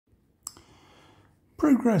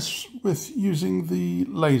Progress with using the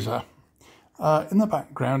laser. In the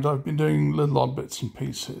background I've been doing little odd bits and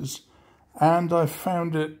pieces, and I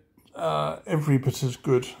found it every bit as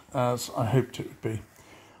good as I hoped it would be.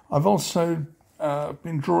 I've also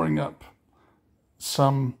been drawing up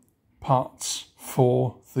some parts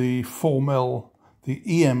for the 4mm,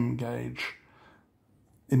 the EM gauge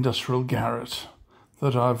industrial Garratt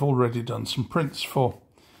that I've already done some prints for.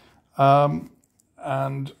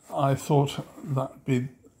 And I thought that'd be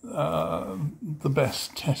the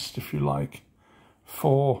best test, if you like,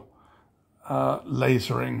 for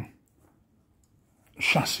lasering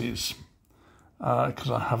chassis,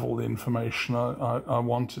 because I have all the information I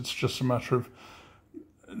want. It's just a matter of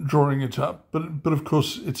drawing it up, but of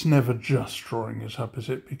course it's never just drawing it up, is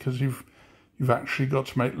it? Because you've actually got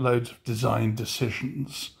to make loads of design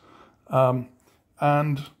decisions, and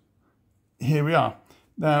here we are.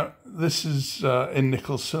 Now, this is in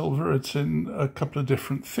nickel silver. It's in a couple of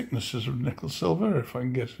different thicknesses of nickel silver, if I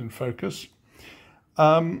can get it in focus.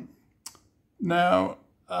 Now,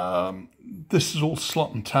 this is all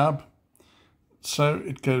slot and tab, so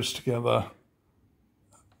it goes together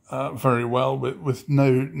very well with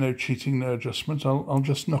no cheating, no adjustment. I'll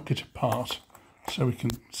just knock it apart so we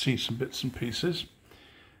can see some bits and pieces.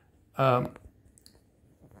 I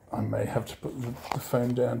may have to put the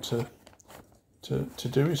phone down to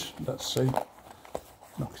do it. Let's see.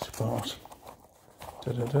 Knock it apart.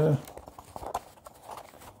 Da-da-da.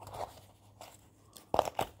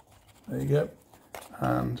 There you go.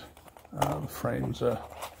 And the frames are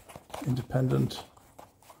independent.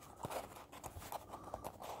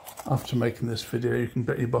 After making this video, you can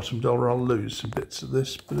bet your bottom dollar I'll lose some bits of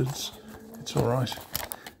this, but it's all right.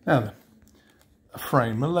 Now then, a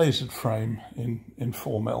frame, a lasered frame in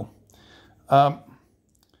 4mm.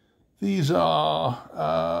 These are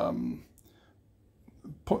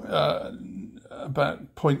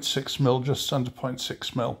about 0.6mm, just under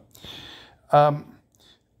 0.6mm.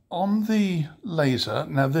 On the laser,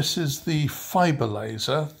 now this is the fibre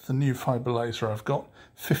laser, the new fibre laser I've got,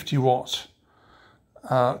 50 watt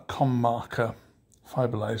ComMarker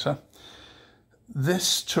fibre laser.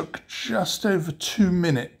 This took just over 2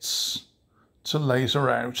 minutes to laser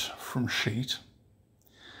out from sheet,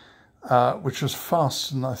 which was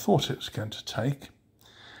faster than I thought it was going to take.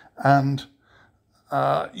 And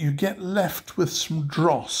you get left with some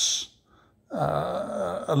dross,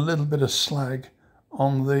 a little bit of slag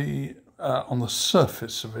on the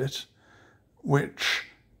surface of it, which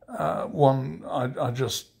I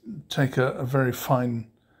just take a very fine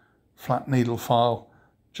flat needle file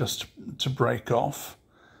just to break off.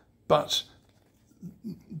 But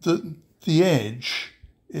the edge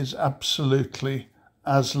is absolutely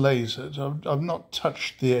as lasered. I've not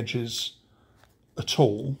touched the edges at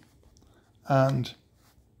all, and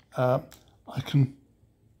I can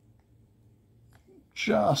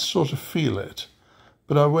just sort of feel it,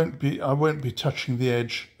 but I won't be touching the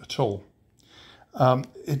edge at all.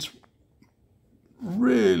 It's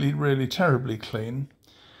really terribly clean,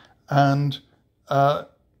 and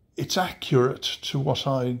it's accurate to what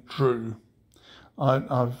I drew.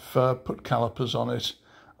 I've put calipers on it,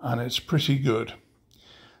 and it's pretty good.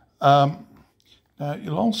 Now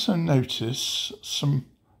you'll also notice some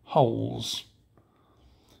holes.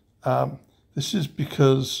 This is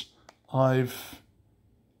because I've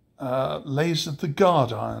lasered the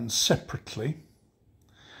guard irons separately,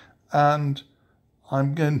 and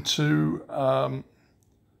I'm going to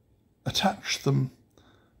attach them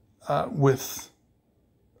with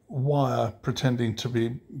wire pretending to be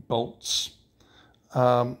bolts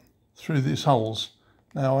through these holes.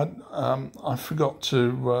 Now, I forgot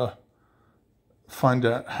to find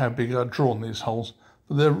out how big I'd drawn these holes,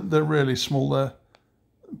 but they're really small. They're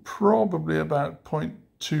probably about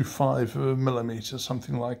 0.25 of a millimetre,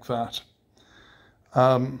 something like that.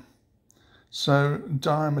 So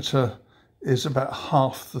diameter is about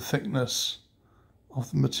half the thickness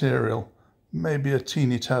of the material, maybe a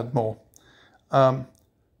teeny tad more.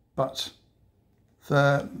 But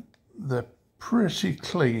they're pretty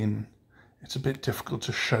clean. It's a bit difficult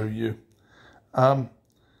to show you.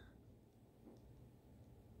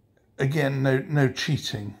 Again, no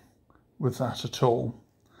cheating with that at all.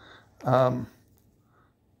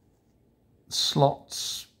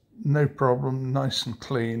 Slots, no problem, nice and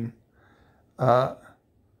clean. No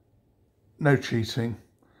cheating.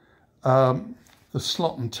 The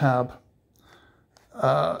slot and tab,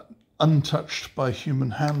 untouched by human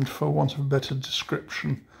hand, for want of a better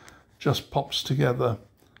description, just pops together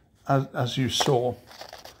as you saw.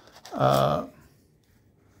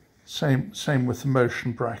 Same with the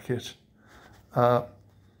motion bracket.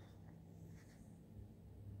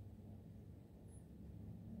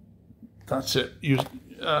 that's it. You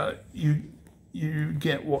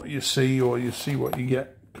get what you see, or you see what you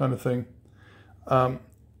get, kind of thing.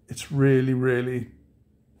 It's really, really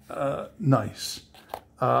nice.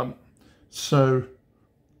 So,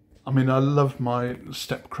 I mean, I love my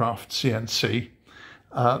Stepcraft CNC.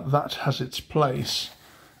 That has its place,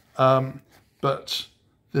 but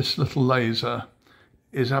this little laser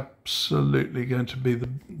is absolutely going to be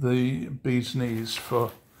the bee's knees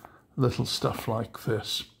for little stuff like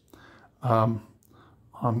this. I'm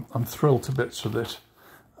thrilled to bits with it.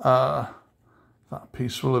 That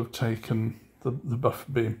piece will have taken, the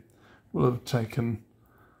buffer beam will have taken,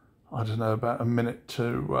 I don't know, about a minute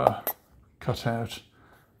to cut out.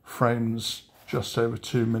 Frames just over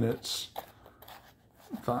 2 minutes.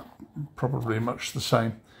 That probably much the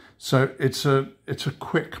same. So it's a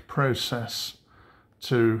quick process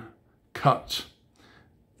to cut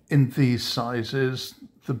in these sizes.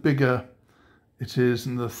 The bigger it is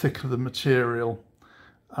and the thicker the material,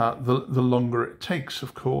 the longer it takes,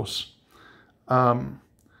 of course.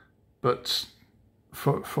 But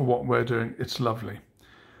for what we're doing, it's lovely.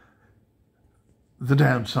 The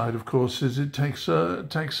downside, of course, is it takes a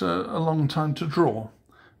long time to draw.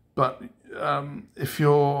 But if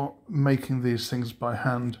you're making these things by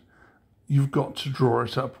hand, you've got to draw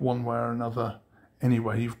it up one way or another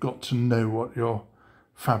anyway. You've got to know what you're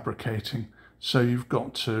fabricating. So you've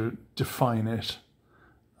got to define it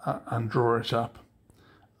and draw it up.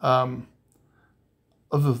 Other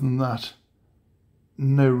than that,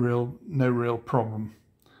 no real problem.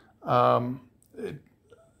 I've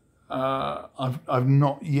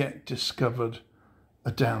not yet discovered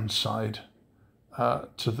a downside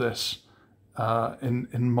to this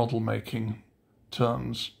in model making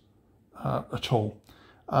terms at all.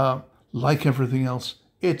 Like everything else,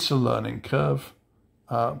 it's a learning curve,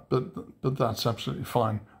 but that's absolutely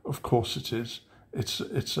fine. Of course it is. It's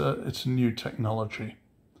a new technology.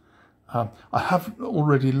 I have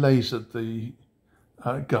already lasered the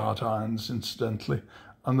Garratt irons, incidentally,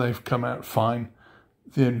 and they've come out fine.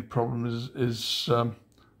 The only problem is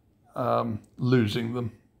losing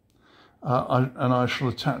them. And I shall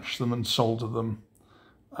attach them and solder them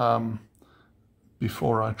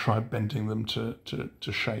before I try bending them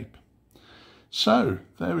to shape. So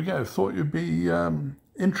there we go. Thought you'd be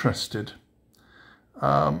interested.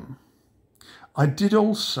 I did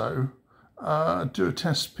also do a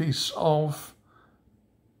test piece of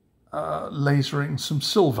lasering some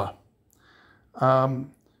silver,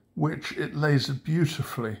 which it lasered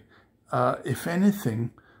beautifully. If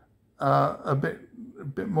anything, a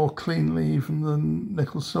bit more cleanly even than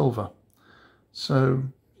nickel silver. So,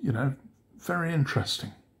 you know, very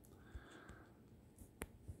interesting.